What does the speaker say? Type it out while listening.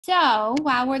So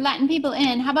while we're letting people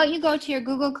in, how about you go to your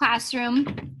Google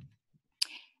Classroom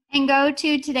and go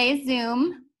to today's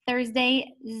Zoom,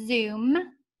 Thursday Zoom.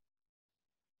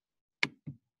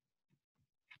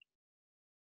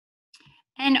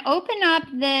 And open up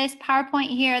this PowerPoint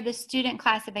here, the student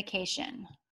classification.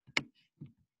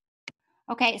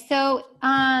 Okay, so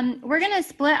we're gonna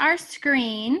split our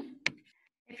screen.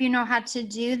 If you know how to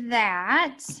do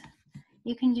that,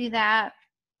 you can do that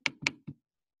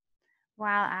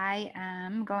while I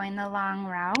am going the long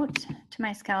route to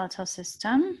my skeletal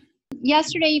system.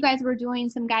 Yesterday, you guys were doing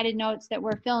some guided notes that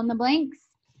were fill in the blanks.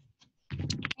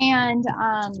 And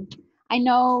I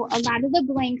know a lot of the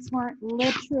blanks weren't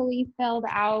literally filled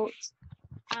out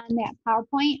on that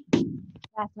PowerPoint.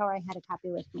 That's how I had a copy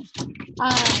with me.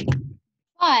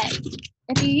 But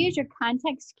if you use your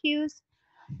context cues,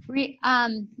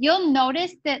 you'll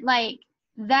notice that like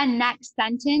the next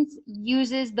sentence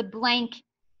uses the blank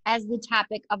as the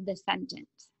topic of the sentence.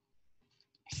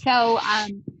 So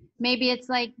maybe it's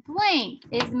like blank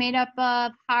is made up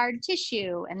of hard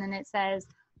tissue, and then it says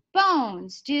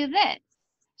bones do this.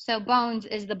 So bones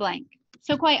is the blank.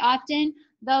 So quite often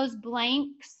those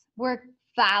blanks were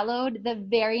followed the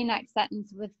very next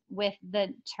sentence with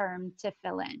the term to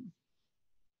fill in.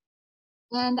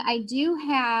 And I do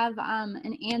have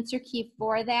an answer key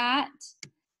for that.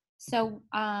 So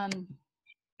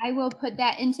I will put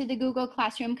that into the Google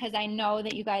Classroom because I know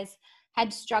that you guys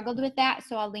had struggled with that.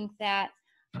 So I'll link that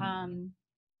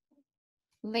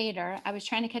later. I was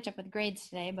trying to catch up with grades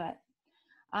today, but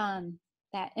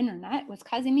that internet was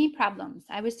causing me problems.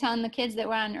 I was telling the kids that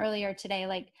were on earlier today,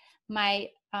 like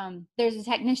there's a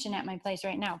technician at my place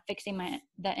right now fixing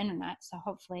the internet. So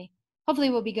hopefully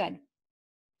we'll be good.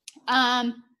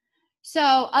 So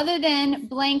other than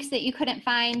blanks that you couldn't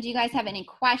find, do you guys have any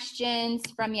questions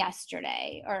from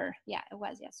yesterday? Or yeah, it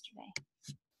was yesterday.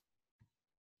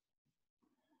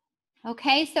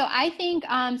 Okay, so I think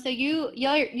so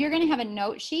you're going to have a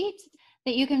note sheet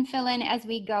that you can fill in as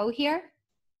we go here.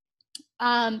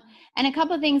 And a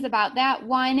couple of things about that.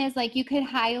 One is like you could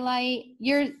highlight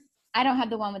I don't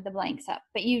have the one with the blanks up,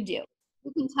 but you do.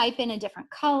 You can type in a different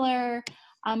color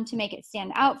to make it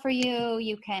stand out for you.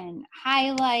 You can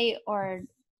highlight or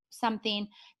something.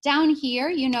 Down here,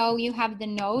 you have the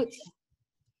notes.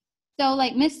 So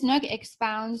like Miss Snook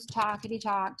expounds, talkity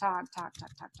talk,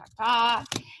 talk.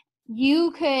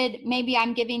 You could, maybe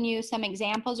I'm giving you some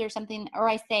examples or something, or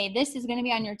I say, this is going to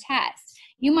be on your test.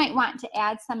 You might want to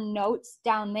add some notes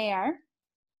down there.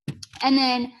 And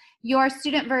then your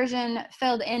student version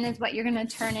filled in is what you're going to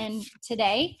turn in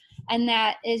today. And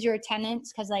that is your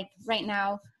attendance, because like right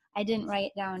now, I didn't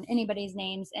write down anybody's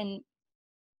names. And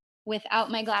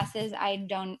without my glasses, I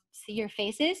don't see your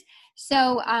faces.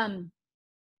 So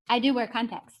I do wear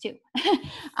contacts too.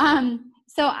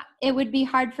 So it would be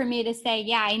hard for me to say,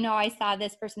 yeah, I know I saw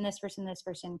this person,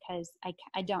 because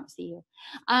I don't see you.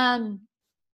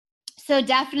 So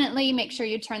definitely make sure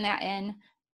you turn it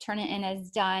in as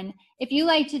done. If you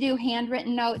like to do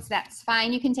handwritten notes, that's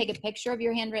fine. You can take a picture of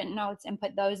your handwritten notes and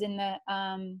put those in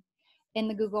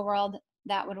the Google World.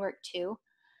 That would work too.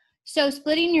 So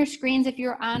splitting your screens, if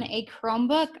you're on a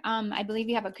Chromebook, I believe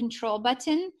you have a control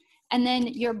button and then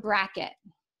your bracket.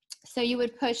 So you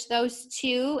would push those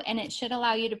two and it should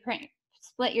allow you to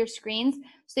split your screens.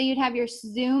 So you'd have your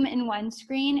Zoom in one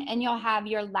screen and you'll have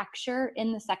your lecture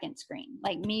in the second screen,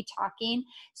 like me talking.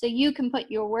 So you can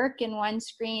put your work in one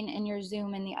screen and your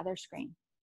Zoom in the other screen.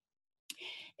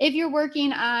 If you're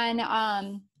working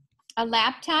on a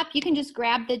laptop, you can just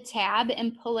grab the tab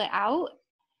and pull it out,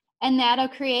 and that'll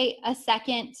create a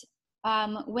second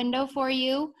window for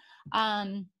you.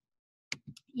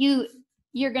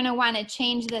 You're going to want to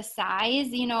change the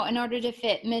size, in order to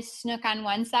fit Miss Snook on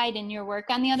one side and your work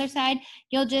on the other side.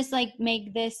 You'll just like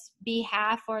make this be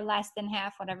half or less than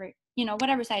half, whatever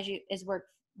size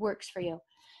works for you.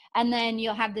 And then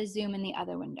you'll have the Zoom in the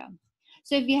other window.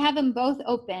 So if you have them both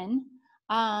open,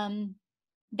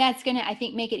 that's going to, I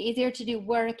think, make it easier to do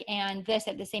work and this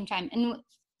at the same time. And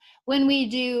when we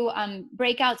do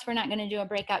breakouts, we're not going to do a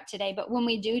breakout today, but when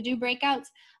we do breakouts,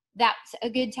 that's a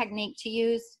good technique to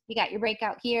use. You got your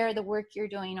breakout here, the work you're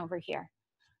doing over here.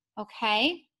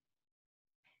 Okay.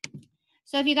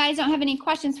 So if you guys don't have any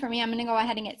questions for me, I'm going to go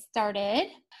ahead and get started.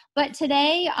 But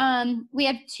today we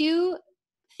have two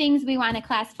things we want to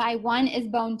classify. One is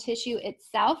bone tissue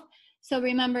itself. So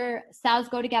remember, cells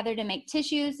go together to make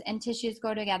tissues and tissues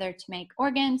go together to make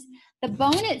organs. The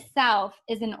bone itself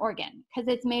is an organ because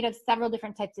it's made of several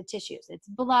different types of tissues. It's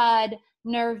blood,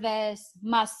 nervous,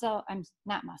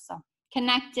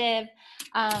 connective.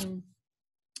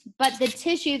 But the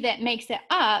tissue that makes it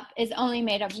up is only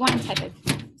made of one type of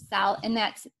cell, and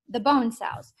that's the bone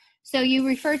cells. So you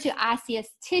refer to osseous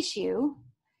tissue.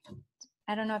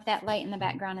 I don't know if that light in the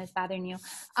background is bothering you.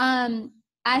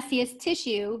 Osseous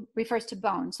tissue refers to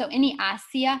bone. So any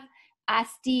ossea, os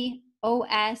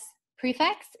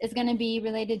prefix is going to be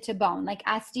related to bone, like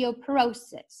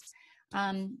osteoporosis,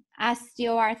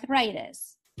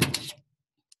 osteoarthritis,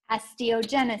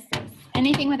 osteogenesis.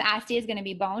 Anything with ossea is going to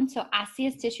be bone. So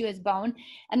osseous tissue is bone.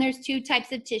 And there's two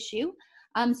types of tissue.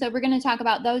 So we're going to talk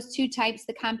about those two types,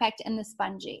 the compact and the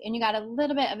spongy. And you got a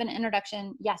little bit of an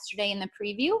introduction yesterday in the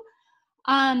preview.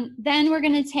 Then we're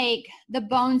going to take the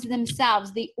bones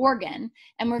themselves, the organ,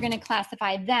 and we're going to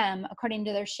classify them according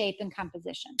to their shape and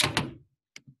composition.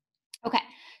 Okay,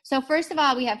 so first of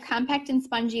all, we have compact and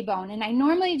spongy bone. And I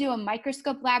normally do a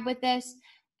microscope lab with this.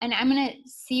 And I'm going to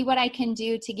see what I can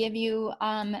do to give you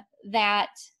that,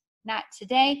 not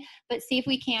today, but see if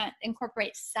we can't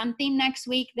incorporate something next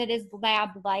week that is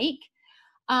lab-like.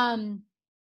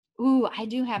 Ooh, I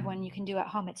do have one you can do at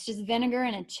home. It's just vinegar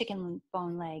and a chicken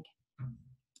leg.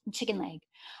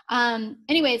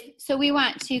 Anyways, so we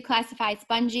want to classify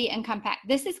spongy and compact.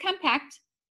 This is compact.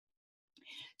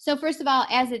 So first of all,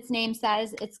 as its name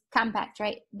says, it's compact,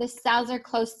 right? The cells are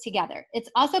close together. It's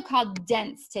also called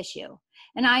dense tissue.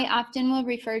 And I often will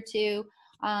refer to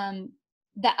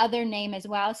the other name as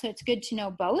well, so it's good to know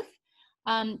both.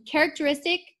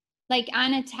 Characteristic, like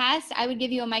on a test, I would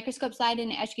give you a microscope slide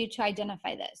and ask you to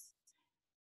identify this.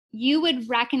 You would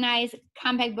recognize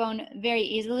compact bone very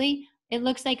easily. It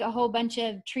looks like a whole bunch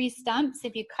of tree stumps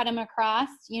if you cut them across.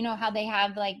 You know how they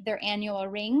have like their annual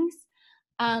rings.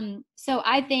 So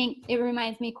I think it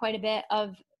reminds me quite a bit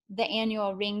of the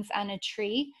annual rings on a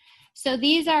tree. So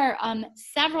these are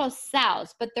several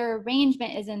cells, but their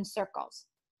arrangement is in circles.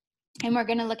 And we're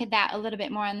going to look at that a little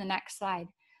bit more on the next slide.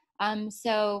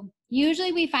 So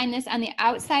usually we find this on the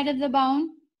outside of the bone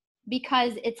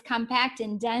because it's compact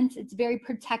and dense. It's very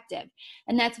protective.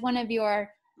 And that's one of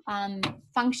your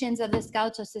functions of the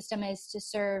skeletal system, is to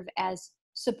serve as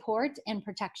support and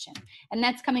protection. And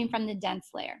that's coming from the dense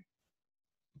layer.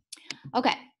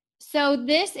 Okay, so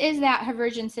this is that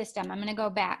Haversian system. I'm going to go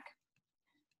back.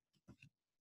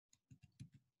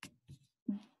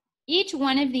 Each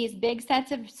one of these big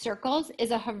sets of circles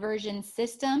is a Haversian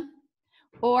system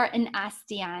or an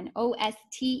osteon,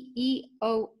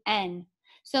 O-S-T-E-O-N.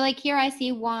 So like here I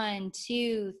see 1,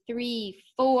 2, 3,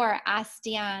 4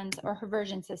 osteons or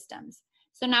Haversian systems.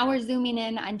 So now we're zooming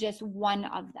in on just one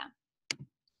of them.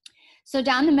 So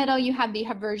down the middle you have the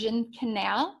Haversian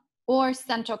canal or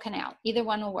central canal. Either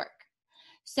one will work.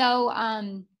 So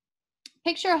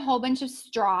picture a whole bunch of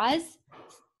straws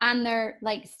on their,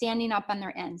 like standing up on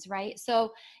their ends, right?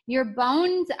 So your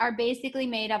bones are basically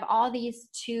made of all these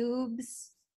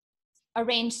tubes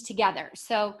arranged together.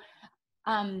 So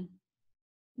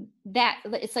that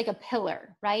it's like a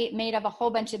pillar, right? Made of a whole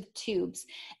bunch of tubes.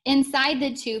 Inside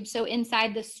the tube, so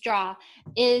inside the straw,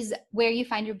 is where you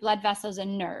find your blood vessels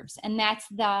and nerves. And that's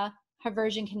the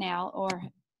Haversian canal or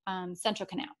central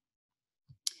canal.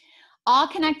 All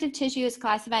connective tissue is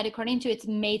classified according to its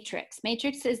matrix.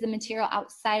 Matrix is the material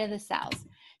outside of the cells.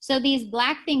 So these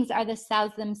black things are the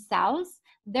cells themselves.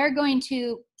 They're going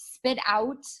to spit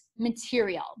out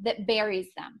material that buries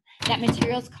them. That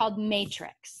material is called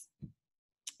matrix.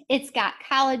 It's got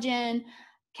collagen,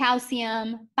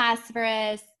 calcium,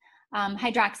 phosphorus,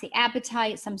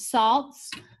 hydroxyapatite, some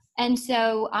salts. And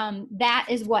so that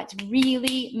is what's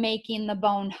really making the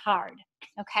bone hard.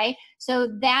 Okay, so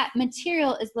that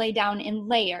material is laid down in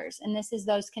layers, and this is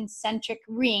those concentric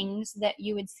rings that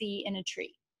you would see in a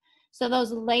tree. So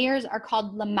those layers are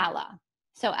called lamella.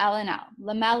 So L and L,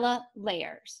 lamella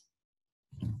layers.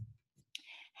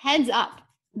 Heads up,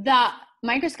 the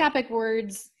microscopic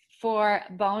words for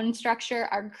bone structure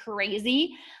are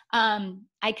crazy.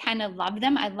 I kind of love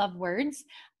them. I love words.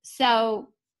 So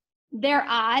they're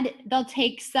odd. They'll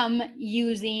take some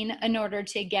using in order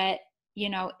to get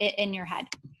it in your head.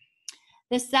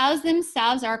 The cells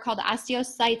themselves are called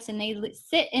osteocytes, and they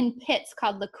sit in pits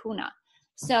called lacuna.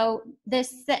 So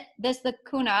this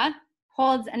lacuna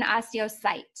holds an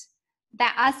osteocyte.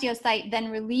 That osteocyte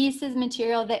then releases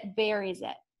material that buries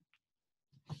it.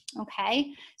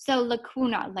 Okay, so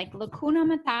lacuna, like lacuna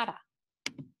matata.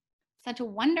 Such a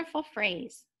wonderful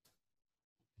phrase.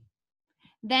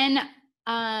 Then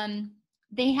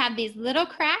they have these little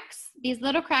cracks. These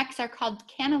little cracks are called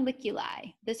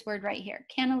canaliculi. This word right here,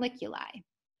 canaliculi.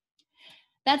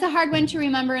 That's a hard one to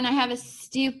remember, and I have a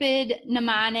stupid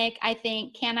mnemonic, I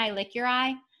think, can I lick your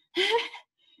eye?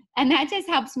 And that just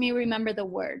helps me remember the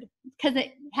word because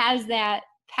it has that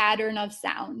pattern of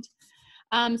sound.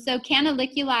 So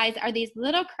canaliculi are these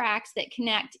little cracks that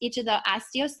connect each of the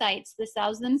osteocytes, the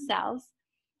cells themselves,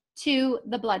 to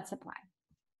the blood supply.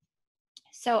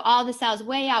 So all the cells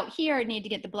way out here need to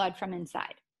get the blood from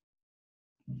inside.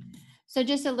 So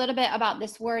just a little bit about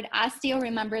this word. Osteo,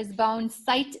 remember, is bone.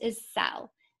 Cyte is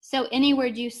cell. So any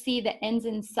word you see that ends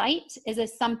in cyte is a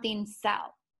something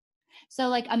cell. So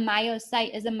like a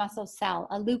myocyte is a muscle cell.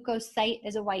 A leukocyte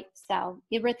is a white cell.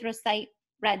 Erythrocyte,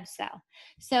 red cell.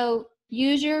 So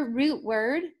use your root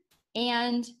word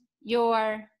and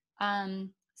your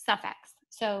suffix.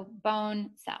 So bone,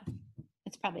 cell.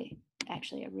 It's probably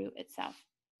actually a root itself.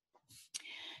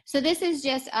 So this is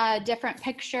just a different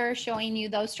picture showing you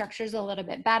those structures a little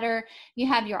bit better. You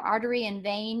have your artery and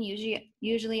vein.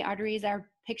 Usually arteries are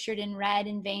pictured in red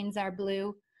and veins are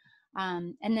blue.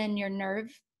 And then your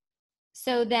nerve.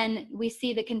 So then we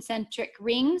see the concentric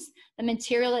rings. The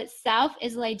material itself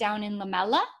is laid down in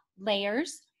lamella,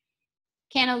 layers.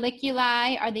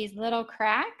 Canaliculi are these little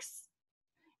cracks.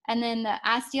 And then the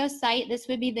osteocyte, this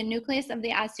would be the nucleus of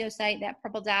the osteocyte, that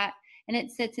purple dot, and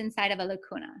it sits inside of a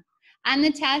lacuna. On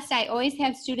the test, I always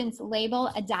have students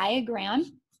label a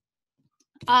diagram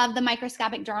of the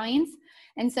microscopic drawings.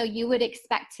 And so you would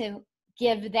expect to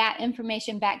give that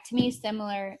information back to me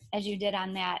similar as you did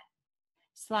on that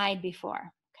slide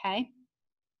before, okay?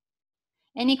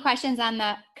 Any questions on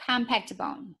the compact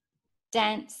bone?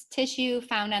 Dense tissue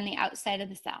found on the outside of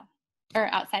the cell, or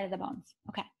outside of the bones,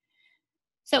 okay.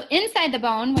 So inside the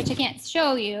bone, which I can't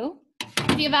show you,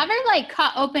 if you've ever like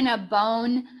cut open a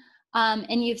bone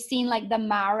and you've seen like the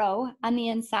marrow on the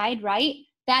inside, right?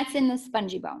 That's in the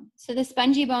spongy bone. So the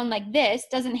spongy bone like this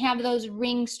doesn't have those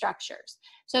ring structures.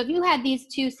 So if you had these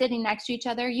two sitting next to each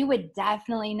other, you would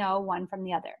definitely know one from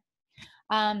the other.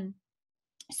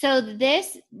 So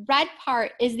this red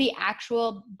part is the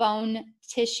actual bone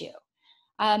tissue.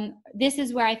 This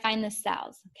is where I find the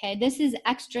cells, okay? This is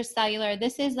extracellular.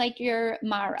 This is like your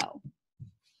marrow.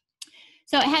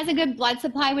 So it has a good blood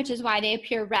supply, which is why they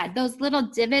appear red. Those little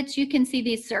divots, you can see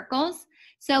these circles.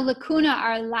 So lacuna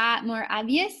are a lot more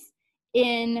obvious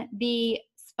in the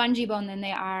spongy bone than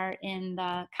they are in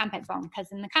the compact bone,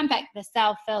 because in the compact, the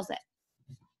cell fills it.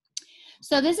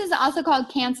 So this is also called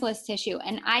cancellous tissue,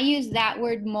 and I use that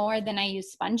word more than I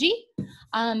use spongy.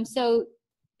 So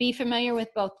be familiar with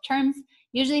both terms.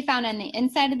 Usually found on the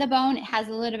inside of the bone. It has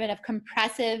a little bit of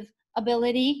compressive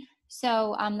ability.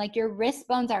 So like your wrist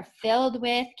bones are filled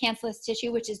with cancellous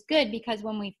tissue, which is good because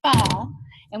when we fall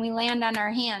and we land on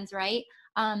our hands, right,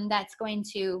 that's going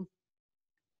to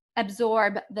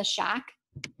absorb the shock.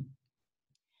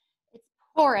 It's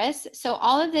porous. So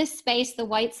all of this space, the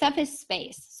white stuff is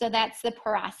space. So that's the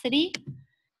porosity.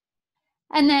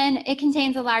 And then it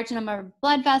contains a large number of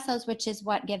blood vessels, which is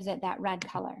what gives it that red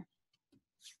color.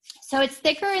 So it's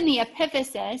thicker in the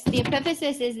epiphysis. The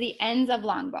epiphysis is the ends of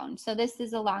long bone. So this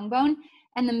is a long bone,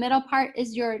 and the middle part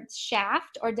is your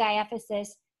shaft or diaphysis.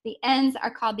 The ends are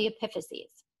called the epiphyses.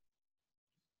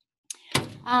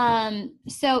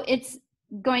 So it's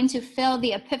going to fill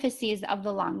the epiphyses of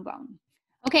the long bone.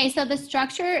 Okay, so the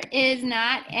structure is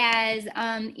not as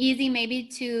easy maybe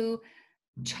to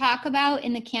talk about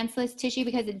in the cancellous tissue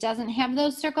because it doesn't have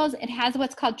those circles. It has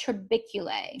what's called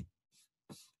trabeculae.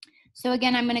 So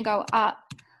again, I'm going to go up.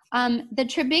 The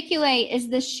trabeculae is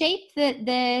the shape that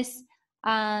this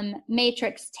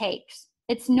matrix takes.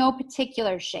 It's no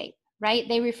particular shape, right?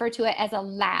 They refer to it as a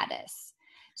lattice.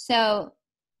 So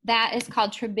that is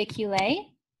called trabeculae.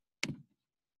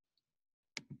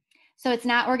 So it's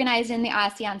not organized in the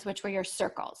osteons, which were your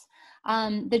circles.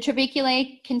 The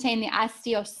trabeculae contain the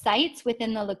osteocytes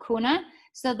within the lacuna.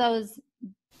 So those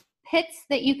pits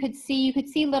that you could see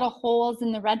little holes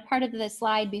in the red part of the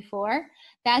slide before.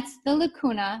 That's the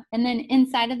lacuna. And then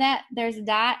inside of that, there's a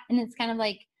dot, and it's kind of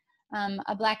like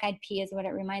a black-eyed pea is what it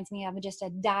reminds me of, just a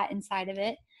dot inside of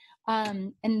it.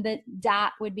 And the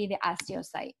dot would be the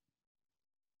osteocyte.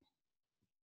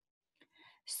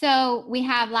 So we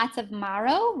have lots of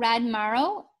marrow, red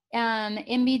marrow,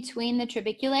 in between the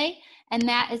trabeculae, and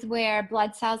that is where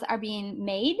blood cells are being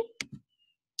made.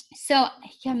 So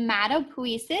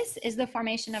hematopoiesis is the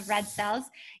formation of red cells.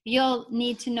 You'll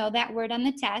need to know that word on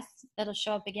the test. It'll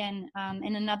show up again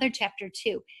in another chapter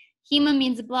too. Hema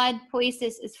means blood,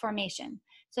 poiesis is formation.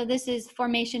 So this is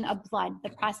formation of blood, the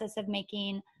process of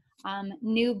making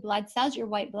new blood cells, your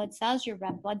white blood cells, your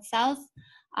red blood cells.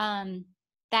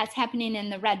 That's happening in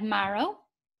the red marrow.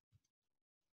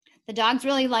 The dogs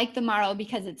really like the marrow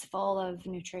because it's full of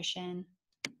nutrition.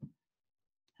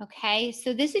 Okay,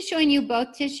 so this is showing you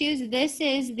both tissues. This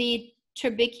is the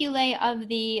trabeculae of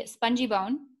the spongy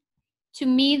bone. To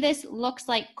me, this looks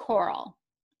like coral,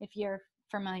 if you're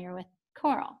familiar with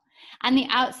coral. On the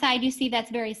outside, you see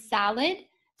that's very solid.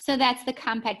 So that's the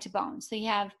compact bone. So you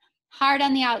have hard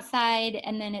on the outside,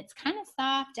 and then it's kind of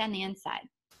soft on the inside.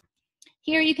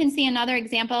 Here you can see another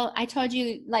example. I told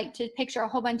you like to picture a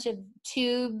whole bunch of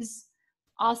tubes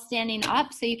all standing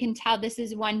up, so you can tell this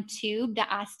is one tube, the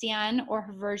osteon or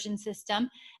Haversian system,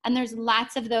 and there's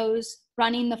lots of those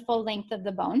running the full length of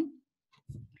the bone.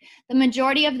 The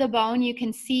majority of the bone you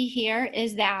can see here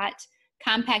is that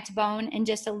compact bone, and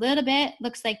just a little bit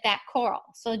looks like that coral.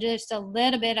 So just a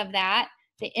little bit of that,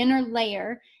 the inner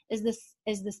layer is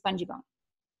the spongy bone.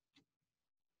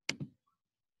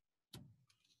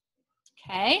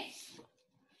 Okay.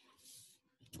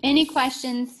 Any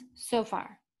questions so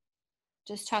far?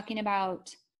 Just talking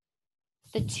about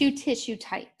the two tissue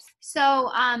types.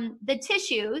 So the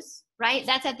tissues, right,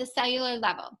 that's at the cellular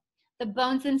level. The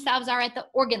bones themselves are at the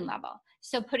organ level.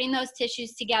 So putting those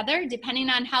tissues together, depending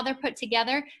on how they're put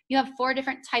together, you have 4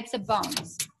 different types of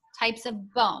bones, types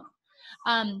of bone.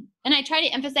 And I try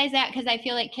to emphasize that because I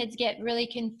feel like kids get really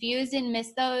confused and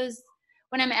miss those.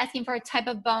 When I'm asking for a type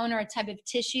of bone or a type of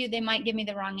tissue, they might give me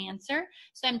the wrong answer.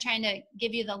 So I'm trying to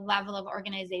give you the level of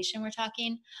organization we're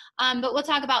talking. But we'll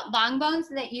talk about long bones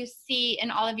that you see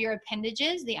in all of your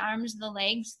appendages, the arms, the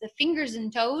legs, the fingers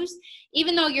and toes.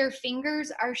 Even though your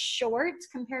fingers are short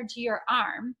compared to your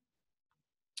arm,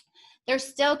 they're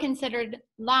still considered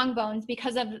long bones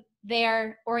because of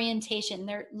their orientation.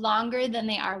 They're longer than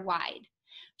they are wide.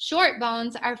 Short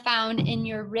bones are found in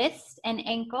your wrists and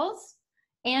ankles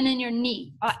and in your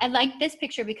knee. I like this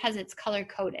picture because it's color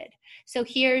coded. So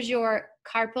here's your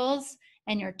carpals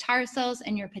and your tarsals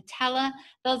and your patella.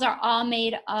 Those are all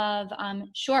made of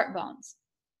short bones.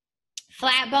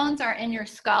 Flat bones are in your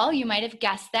skull. You might have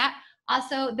guessed that.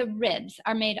 Also, the ribs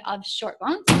are made of short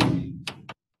bones. And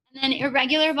then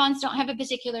irregular bones don't have a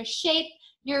particular shape.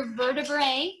 Your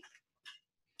vertebrae,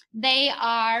 they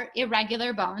are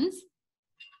irregular bones,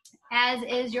 as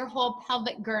is your whole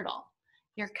pelvic girdle,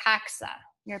 your coxa,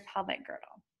 your pelvic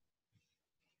girdle.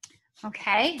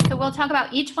 Okay, so we'll talk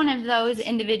about each one of those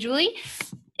individually.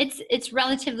 It's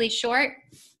relatively short.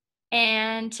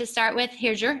 And to start with,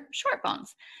 here's your short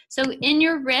bones. So in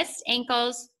your wrists,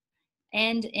 ankles,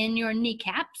 and in your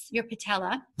kneecaps, your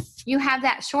patella, you have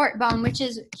that short bone, which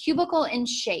is cubical in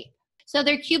shape. So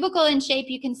they're cubical in shape.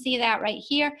 You can see that right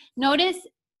here. Notice,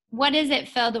 what is it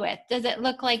filled with? Does it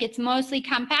look like it's mostly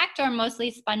compact or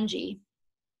mostly spongy?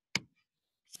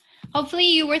 Hopefully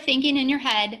you were thinking in your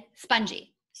head,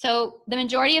 spongy. So the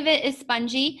majority of it is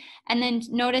spongy, and then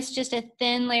notice just a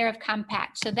thin layer of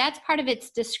compact. So that's part of its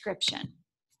description.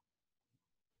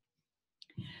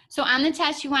 So on the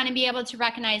test, you want to be able to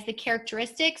recognize the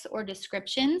characteristics or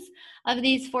descriptions of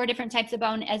these 4 different types of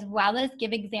bone, as well as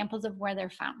give examples of where they're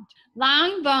found.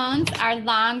 Long bones are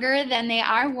longer than they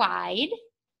are wide.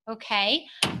 Okay,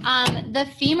 the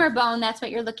femur bone, that's what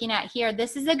you're looking at here.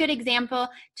 This is a good example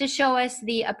to show us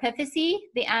the epiphyse,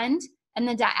 the end, and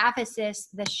the diaphysis,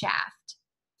 the shaft.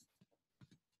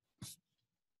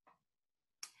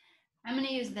 I'm going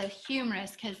to use the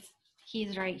humerus because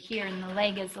he's right here and the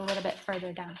leg is a little bit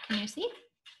further down. Can you see?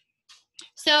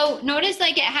 So notice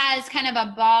like it has kind of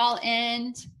a ball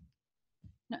end.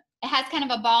 It has kind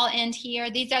of a ball end here.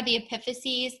 These are the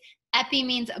epiphyses. Epi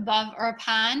means above or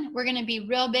upon. We're going to be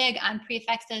real big on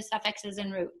prefixes, suffixes,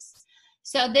 and roots.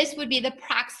 So this would be the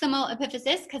proximal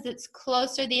epiphysis because it's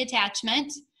closer to the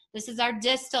attachment. This is our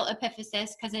distal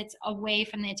epiphysis because it's away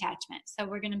from the attachment. So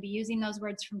we're going to be using those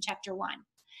words from chapter 1.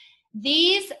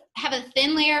 These have a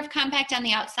thin layer of compact on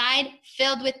the outside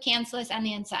filled with cancellous on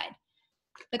the inside.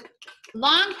 The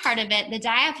long part of it, the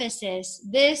diaphysis,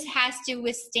 this has to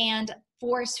withstand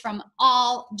force from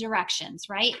all directions,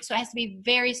 right? So it has to be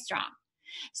very strong.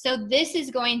 So this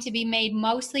is going to be made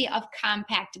mostly of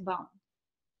compact bone.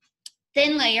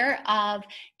 Thin layer of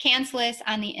cancellous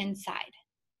on the inside.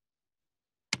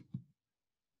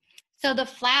 So the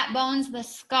flat bones, the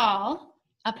skull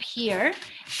up here,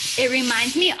 it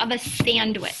reminds me of a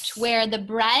sandwich where the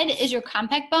bread is your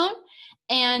compact bone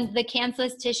and the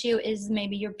cancellous tissue is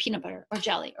maybe your peanut butter or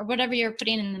jelly or whatever you're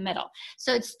putting in the middle.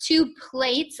 So it's 2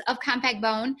 plates of compact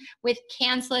bone with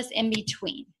cancellous in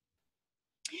between.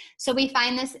 So we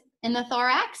find this in the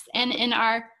thorax and in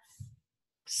our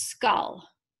skull.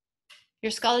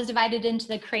 Your skull is divided into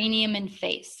the cranium and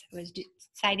face. I was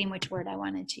deciding which word I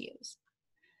wanted to use.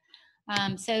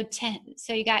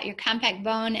 So you got your compact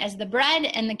bone as the bread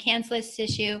and the cancellous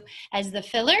tissue as the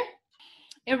filler.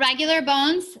 Irregular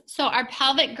bones, so our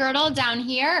pelvic girdle down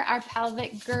here, our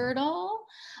pelvic girdle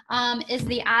is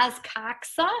the os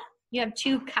coxa. You have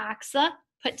 2 coxa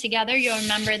put together. You'll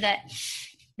remember that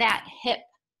that hip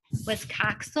was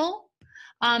coxal.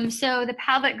 So the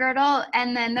pelvic girdle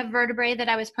and then the vertebrae that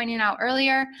I was pointing out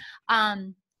earlier,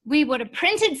 we would have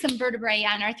printed some vertebrae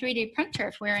on our 3D printer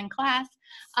if we were in class.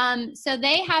 So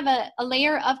they have a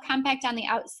layer of compact on the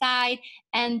outside,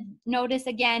 and notice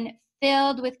again,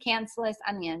 filled with cancellous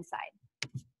on the inside.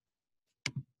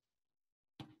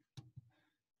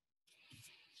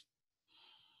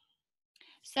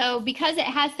 So because it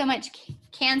has so much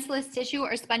cancellous tissue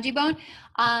or spongy bone,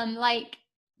 like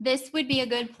this would be a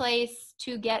good place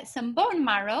to get some bone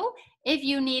marrow if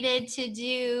you needed to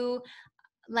do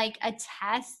like a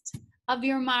test of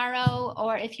your marrow,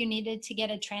 or if you needed to get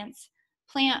a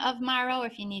transplant of marrow, or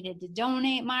if you needed to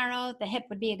donate marrow, the hip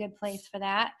would be a good place for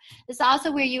that. This is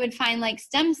also where you would find like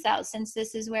stem cells. Since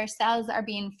this is where cells are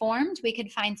being formed, we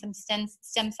could find some stem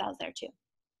cells there too.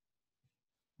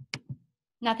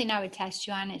 Nothing I would test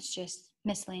you on, it's just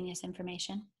miscellaneous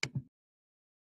information.